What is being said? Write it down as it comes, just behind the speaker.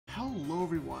Hello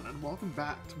everyone, and welcome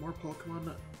back to more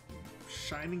Pokemon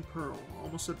Shining Pearl.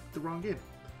 Almost at the wrong game.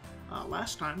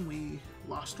 Last time we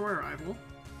lost to our rival,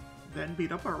 then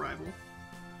beat up our rival,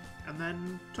 and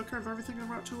then took care of everything on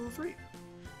Route 203.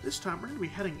 This time we're going to be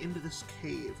heading into this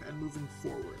cave and moving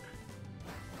forward.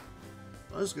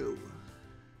 Let's go.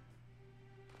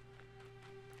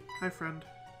 Hi friend,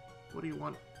 what do you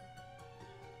want?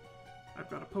 I've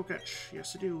got a Poketch,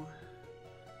 yes I do.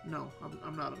 No,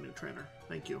 I'm not a new trainer.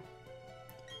 Thank you.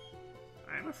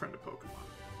 I am a friend of Pokemon.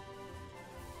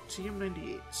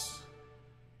 TM98s.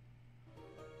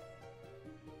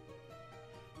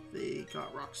 They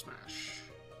got Rock Smash.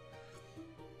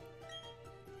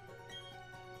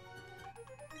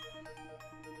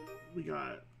 We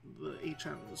got the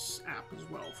HM's app as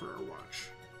well for our watch.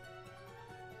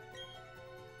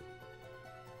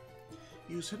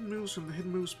 Use hidden moves from the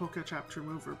Hidden Moves Poketch app to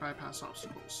remove or bypass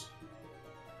obstacles.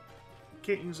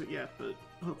 Can't use it yet, but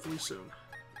hopefully soon.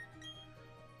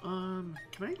 Can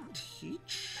I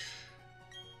teach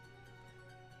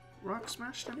Rock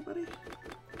Smash to anybody?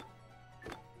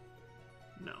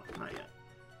 No, not yet.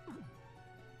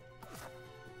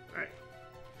 Alright,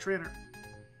 trainer.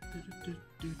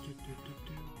 New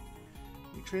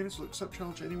trainers will accept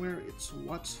challenge anywhere. It's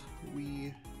what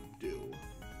we do.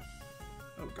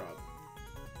 Oh god.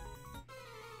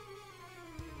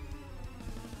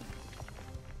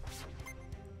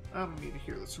 I don't need to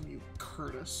hear this from you,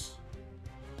 Curtis.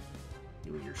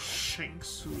 You and your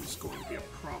Shanks, who is going to be a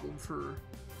problem for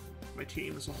my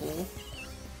team as a whole.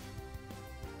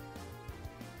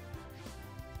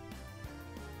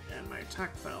 And my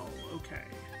attack fell. Okay.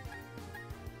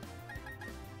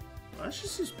 Let's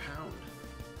just use Pound.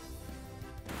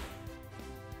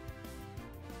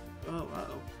 Oh,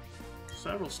 uh-oh.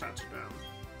 Several stats are down.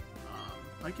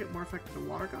 Might get more effective to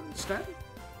Water Gun instead?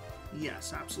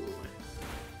 Yes, absolutely.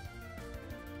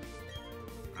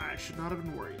 I should not have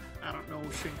been worried. I don't know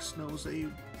if Shanks knows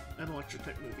an electric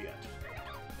type move yet.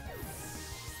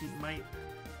 He might.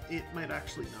 It might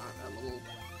actually not at level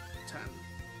 10.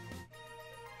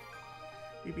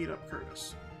 We beat up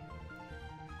Curtis.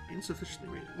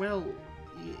 Insufficiently rated. Well,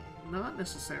 yeah, not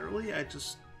necessarily.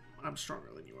 I'm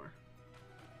stronger than you are.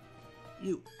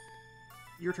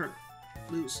 Your turn.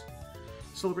 Lose.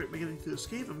 Celebrate my getting through this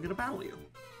cave. I'm gonna battle you.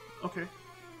 Okay.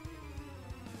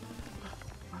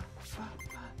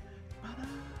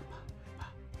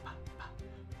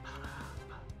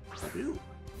 I do.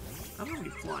 I don't have any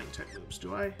flying type moves,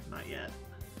 do I? Not yet.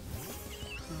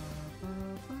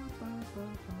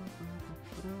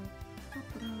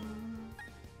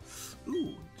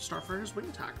 Ooh, Starfire's wing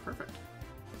attack. Perfect.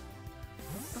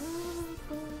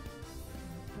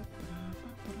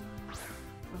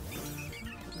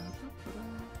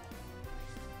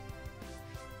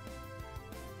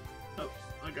 Oh,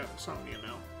 I got insomnia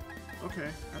now. Okay,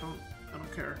 I don't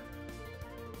care.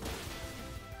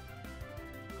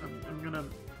 I'm gonna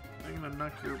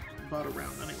knock your butt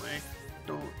around anyway.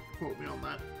 Don't quote me on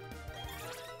that.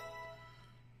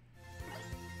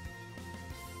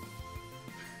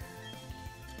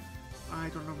 I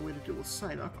don't have a way to deal with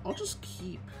Psyduck. I'll just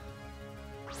keep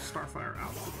Starfire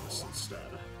out of this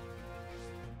instead.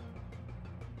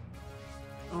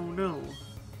 Oh no,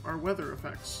 our weather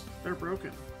effects, they're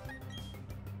broken.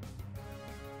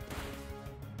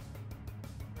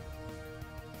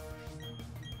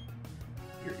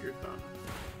 You're done.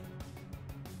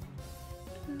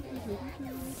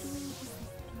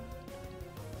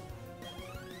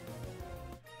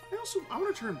 I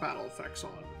want to turn battle effects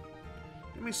on.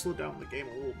 It may slow down the game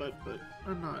a little bit, but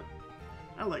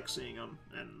I like seeing them,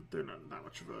 and they're not that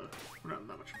much of a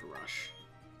rush.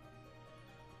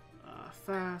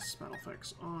 Fast, battle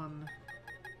effects on.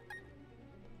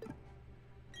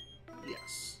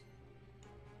 Yes.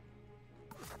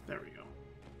 There we go.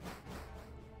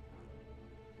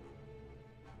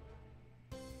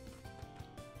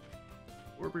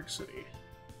 Orberg City.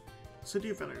 City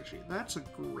of Energy. That's a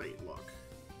great look.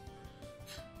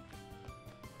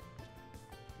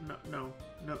 No,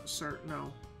 sir,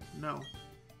 no.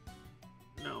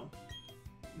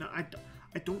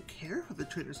 I don't care if the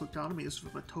trainers look down on me as if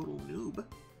I'm a total noob.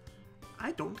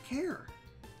 I don't care.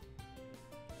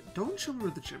 Don't show me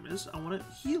where the gym is. I want to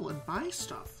heal and buy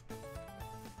stuff.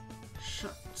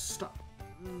 Stop.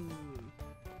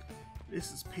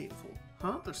 This is painful.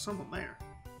 Huh? There's someone there.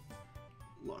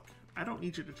 Look, I don't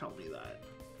need you to tell me that.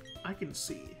 I can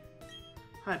see.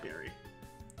 Hi, Barry.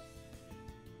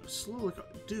 Slowly,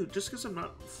 dude, just because I'm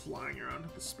not flying around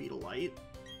at the speed of light.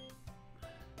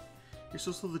 You're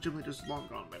so slow the gym leader's long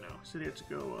gone by now. Said he had to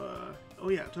go, oh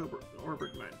yeah, to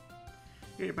Orberg Mine.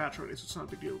 Yeah, your batch ready, so it's not a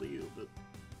big deal to you, but...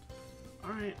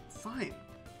 Alright, fine.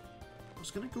 was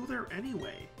gonna go there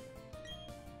anyway.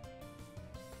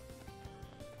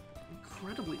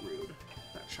 Incredibly rude,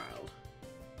 that child.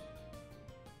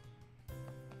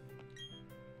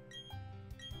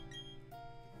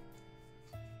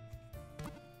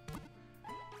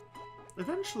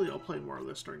 Eventually I'll play more of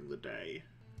this during the day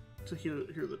to hear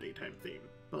the daytime theme,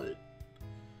 but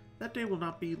that day will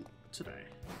not be today.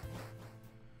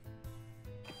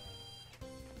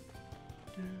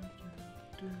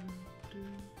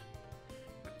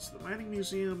 That's the mining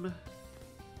museum.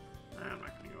 I'm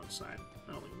not going to go inside.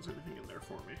 I don't think there's anything in there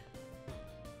for me.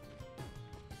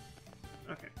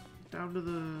 Okay, down to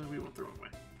the... we went the wrong way.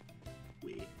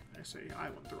 I say I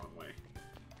went the wrong way.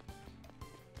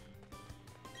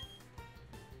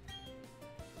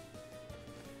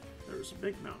 There's a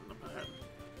big mountain up ahead.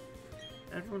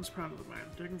 Everyone's proud of the man,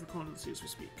 digging for coins as we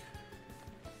speak.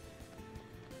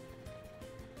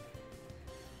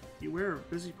 Beware of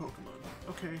busy Pokemon.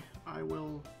 Okay, I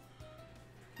will...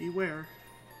 beware.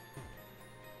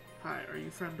 Hi, are you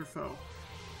friend or foe?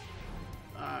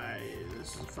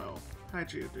 This is a foe. Hi,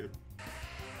 Geodude.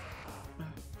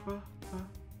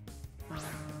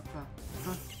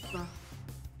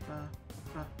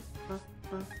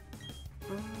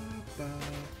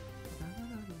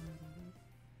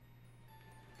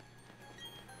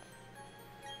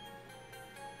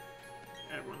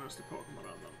 Everyone has the Pokemon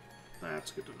on them.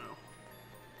 That's good to know.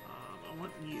 I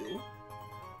want you.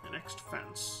 The next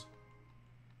fence.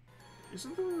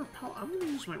 Isn't there a repel? I'm going to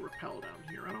use my repel down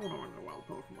here. I don't want to run a wild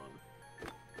Pokemon.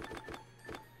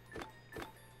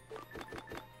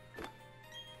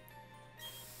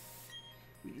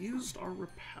 We used our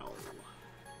repel.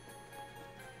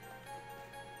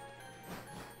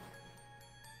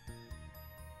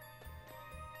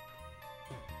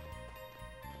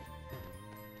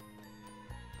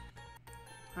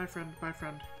 Hi friend, bye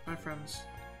friend, bye friends.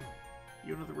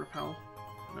 You another repel?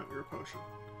 No, you're a potion.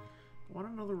 I want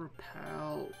another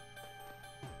repel.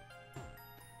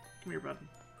 Come here, bud.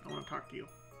 I want to talk to you.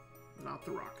 Not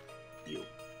the rock. You.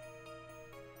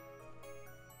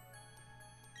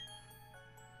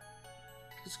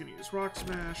 He's gonna use Rock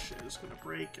Smash, and it's gonna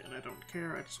break, and I don't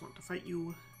care, I just want to fight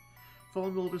you.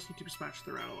 Fallen Bulbous need to be smashed,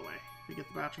 they're out of the way. If we get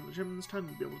the batch in the gym this time,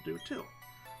 we'll be able to do it too.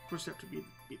 First, you have to beat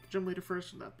the gym leader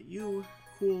first, and that'd be you.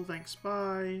 Cool, thanks,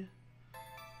 bye.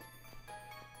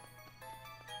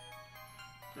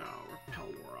 Oh, repel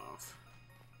wore off.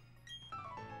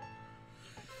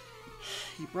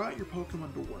 You brought your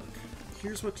Pokemon to work.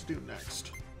 Here's what to do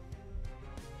next.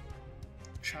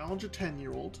 Challenge a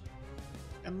 10-year-old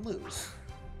and lose.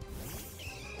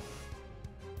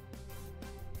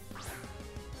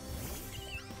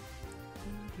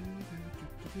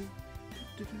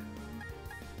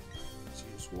 Let's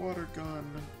use Water Gun.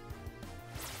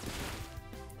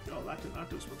 Oh, that did not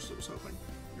do as much as I was hoping.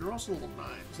 You're also level 9,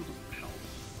 so it doesn't help.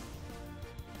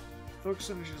 Focus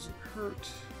Energy doesn't hurt,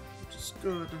 which is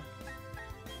good.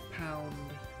 Pound.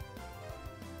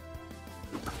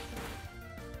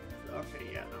 Okay,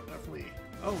 yeah, no, definitely.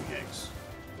 Oh, yikes.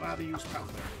 Glad I used Pound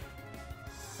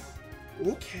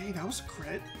there. Okay, that was a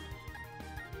crit.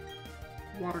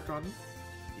 Water Gun.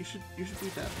 You should be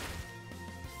dead.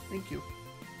 Thank you.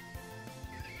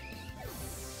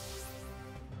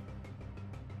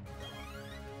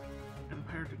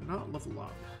 Empire did not level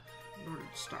up, nor did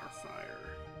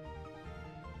Starfire.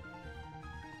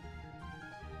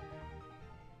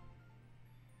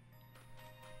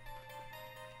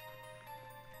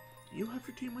 You have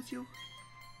your team with you?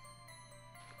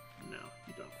 No,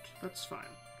 you don't. That's fine.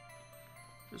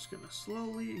 Just gonna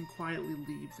slowly and quietly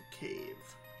leave the cave.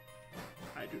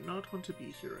 I do not want to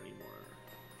be here anymore.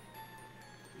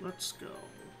 Let's go.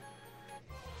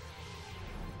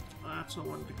 That's why I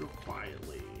wanted to go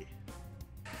quietly.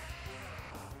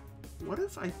 What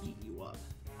if I beat you up?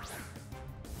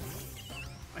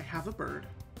 I have a bird.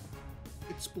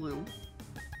 It's blue.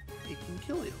 It can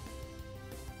kill you.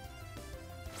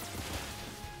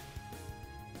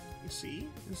 You see?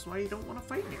 This is why you don't want to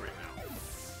fight me right now.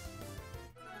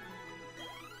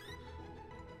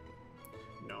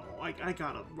 No, I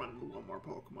gotta run into one more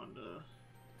Pokemon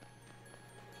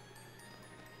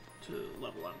to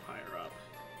level Empire up.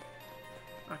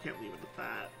 I can't leave it at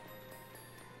that.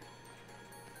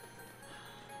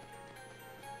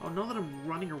 Oh, now that I'm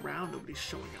running around, nobody's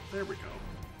showing up. There we go.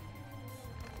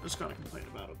 Just gotta complain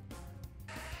about it.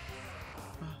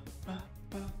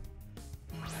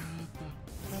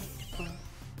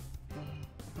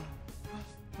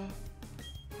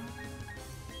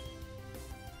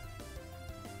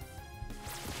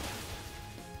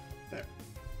 There.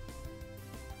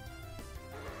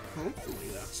 Hopefully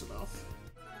that's enough.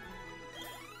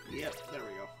 Yep, there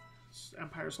we go.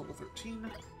 Empire's level 13.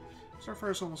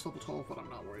 Starfire's almost level 12, but I'm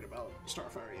not worried about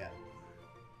Starfire yet.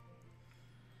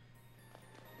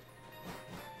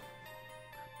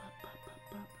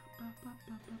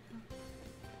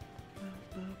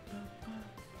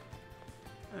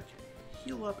 Okay,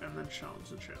 heal up and then challenge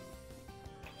the gym.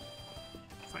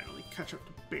 Finally catch up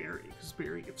to Barry, because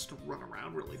Barry gets to run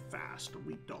around really fast, and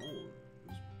we don't.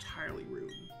 It's entirely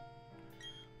rude.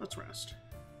 Let's rest.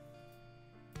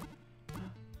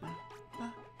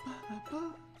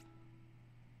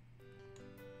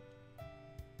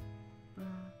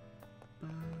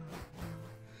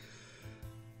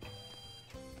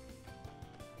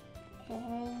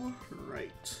 All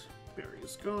right,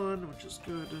 Barry's gone, which is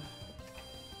good.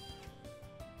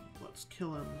 Let's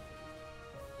kill him.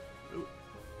 Oh.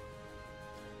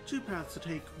 Two paths to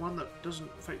take, one that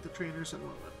doesn't fight the trainers and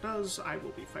one that does. I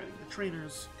will be fighting the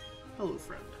trainers. Hello,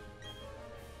 friend.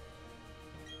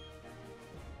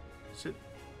 Said,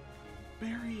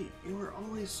 Barry, you are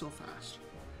always so fast.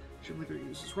 Gym leader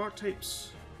uses rock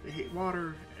types, they hate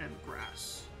water, and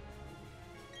grass.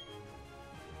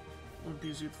 Won't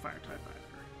use you the fire type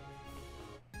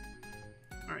either.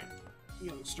 Alright,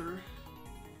 youngster.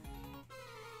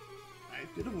 I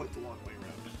did avoid the long way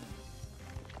around.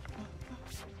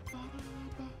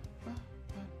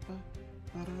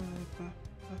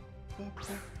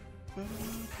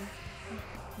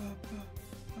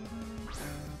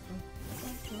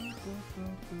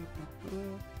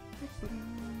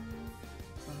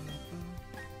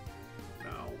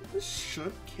 Now, this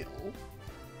should kill.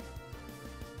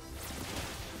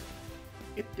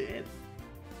 It did.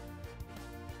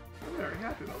 I'm very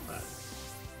happy about that.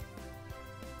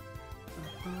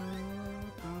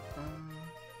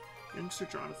 Youngster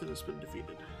Jonathan has been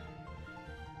defeated.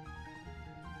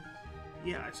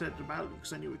 Yeah, I said about it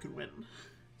because I knew we could win.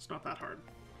 It's not that hard.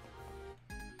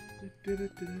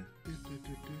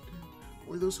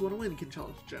 Only those who want to win can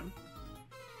challenge the gym.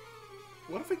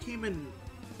 What if I came in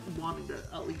wanting to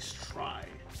at least try?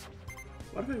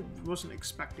 What if I wasn't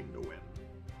expecting to win?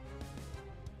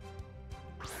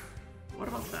 What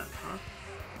about that, huh?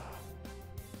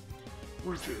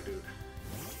 Where's you, dude?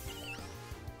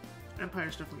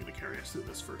 Empire's definitely going to carry us through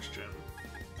this first gym.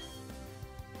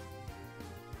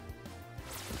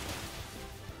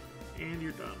 And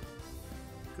you're done.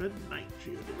 Good night,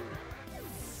 Geodude.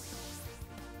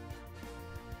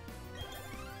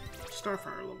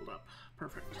 Starfire leveled up.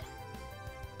 Perfect.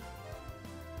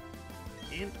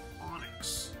 And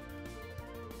Onyx.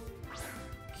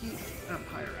 Keep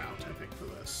Empire out, I think, for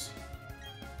this.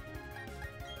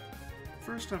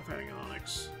 First time fighting an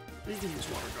Onyx. You can use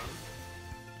Water Gun.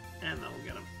 And that'll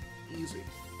get him. Easy.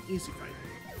 Easy fight.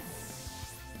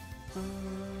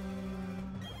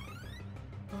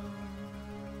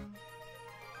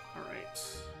 Alright.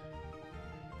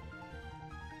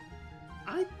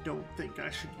 I don't think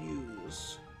I should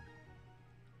use...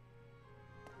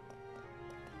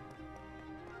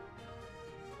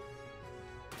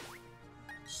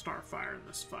 Starfire in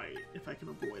this fight, if I can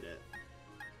avoid it.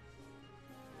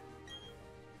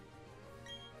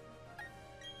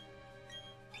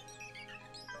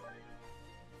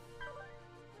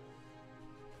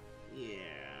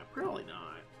 Yeah, probably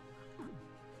not.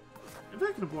 If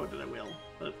I can avoid it, I will.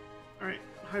 But, alright,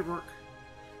 hi Rourke.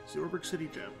 It's the Orbrick City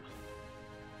Gym.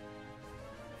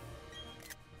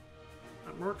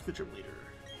 I'm Rourke, the gym leader.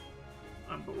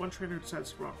 But one trainer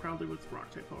decides to walk proudly with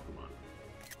rock-type Pokemon.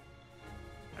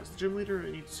 As the gym leader,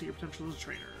 I need to see your potential as a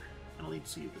trainer. And I'll need to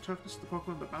see the toughness of the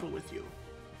Pokemon that battle with you.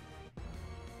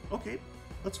 Okay,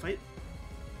 let's fight.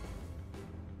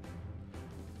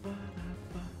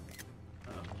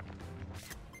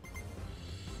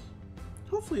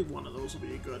 Hopefully one of those will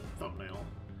be a good thumbnail.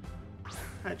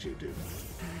 How'd you do?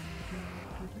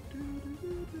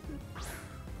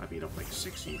 I beat up like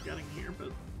 60 getting here,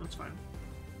 but that's fine.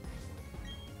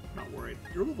 Not worried.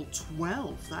 You're level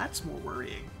 12. That's more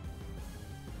worrying.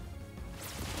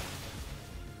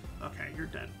 Okay, you're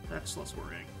dead. That's less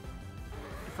worrying.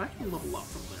 If I can level up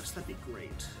from this, that'd be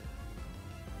great.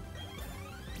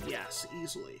 Yes,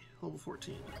 easily. Level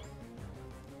 14.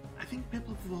 I think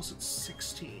Piplup evolves at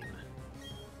 16.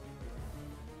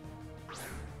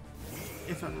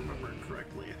 If I'm remembering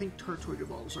correctly. I think Turtwig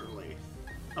evolves early,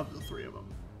 of the three of them.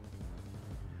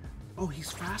 Oh,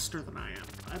 he's faster than I am.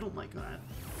 I don't like that.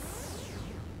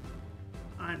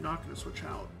 I'm not going to switch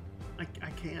out. I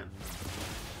can't.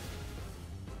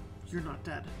 You're not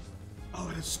dead. Oh,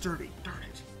 it is sturdy. Darn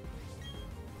it.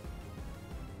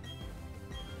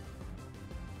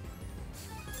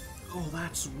 Oh,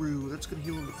 that's rude. That's going to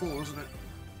heal him to full, isn't it?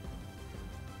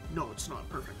 No, it's not.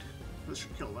 Perfect. This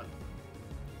should kill that.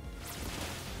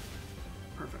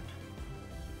 Perfect.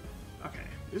 Okay,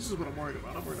 this is what I'm worried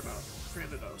about. I'm worried about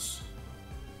Grandidos.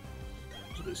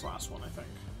 To this last one, I think.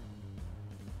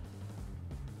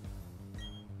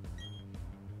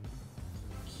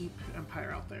 Keep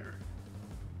Empire out there.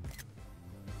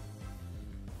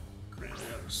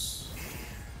 Grandidos.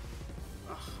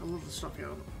 Ugh, I love the stuff here.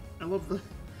 I love the...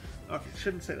 Okay,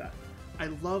 shouldn't say that. I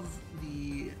love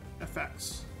the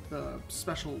effects, the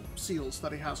special seals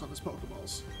that he has on his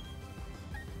Pokeballs.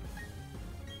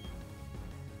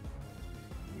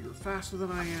 You're faster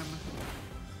than I am.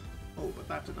 Oh, but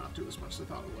that did not do as much as I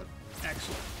thought it would.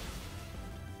 Excellent.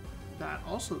 That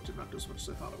also did not do as much as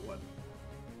I thought it would.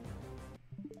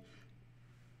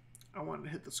 I wanted to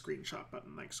hit the screenshot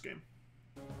button next game.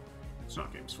 It's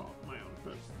not game's fault, my own,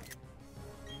 but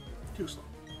too slow.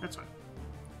 That's fine.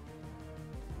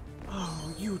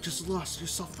 Oh, you just lost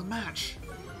yourself the match.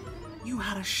 You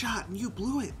had a shot and you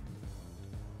blew it.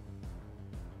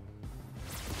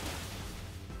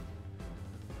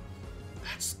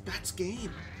 That's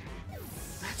game.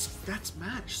 That's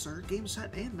match, sir. Game,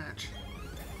 set, and match.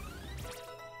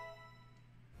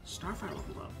 Starfire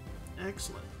leveled up.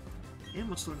 Excellent. And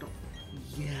what's the door?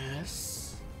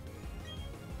 Yes.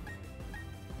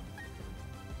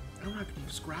 I'm not gonna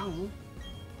use Growl.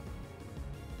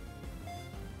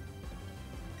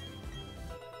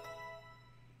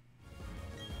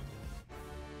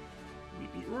 We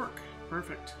beat Rourke.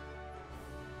 Perfect.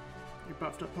 You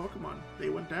buffed up Pokemon. They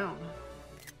went down.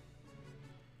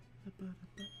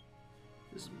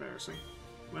 This is embarrassing.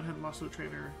 Went ahead and lost to a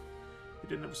trainer. You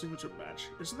didn't have a single gym badge.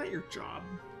 Isn't that your job?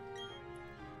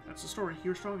 That's the story.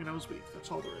 You were strong and I was weak.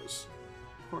 That's all there is.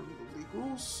 According to the league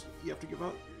rules, you have to give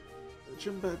out a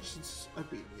gym badge since I've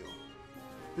beaten you.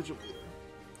 The gym leader.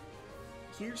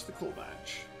 Here's the coal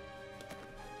badge.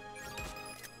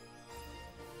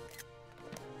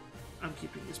 I'm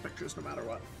keeping these pictures no matter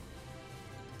what.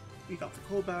 We got the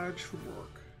coal badge from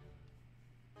Rourke.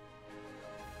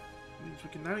 Means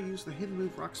we can now use the hidden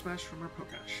move Rock Smash from our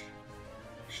Pokesh.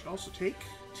 We should also take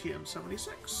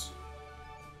TM76,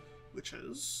 which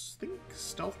is, I think,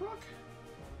 Stealth Rock?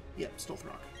 Yep, Stealth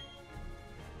Rock.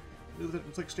 Move that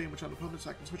inflicts damage on opponents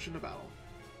I can switch into battle.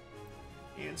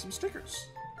 And some stickers.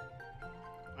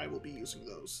 I will be using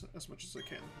those as much as I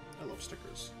can. I love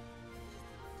stickers.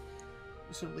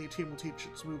 Suddenly a team will teach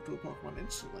its move to a Pokemon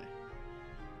instantly.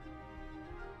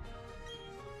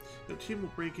 The team will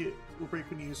break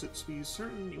when you use it, so be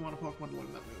certain you want a Pokemon to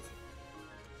learn that move.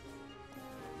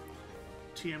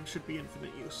 TM should be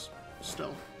infinite use.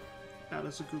 Still, that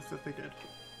is a goof that they did.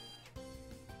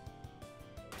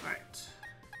 Alright.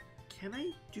 Can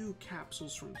I do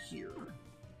capsules from here?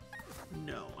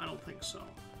 No, I don't think so.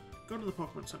 Go to the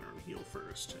Pokemon Center and heal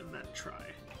first, and then try.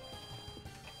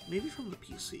 Maybe from the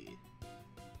PC.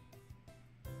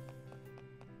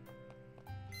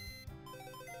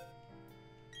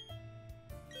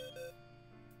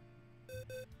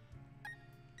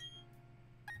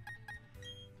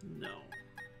 No.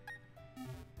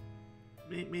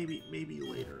 Maybe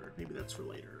later. Maybe that's for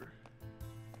later.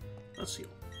 Let's heal.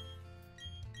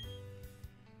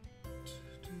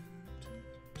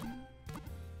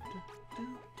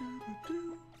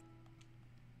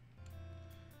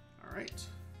 Alright.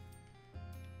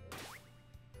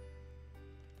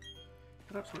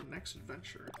 Head up to our next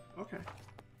adventure. Okay.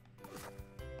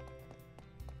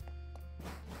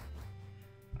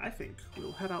 I think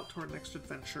we'll head out to our next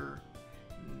adventure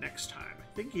next time.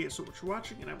 Thank you guys so much for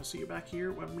watching, and I will see you back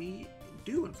here when we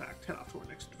do, in fact, head off to our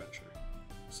next adventure.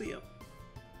 See ya.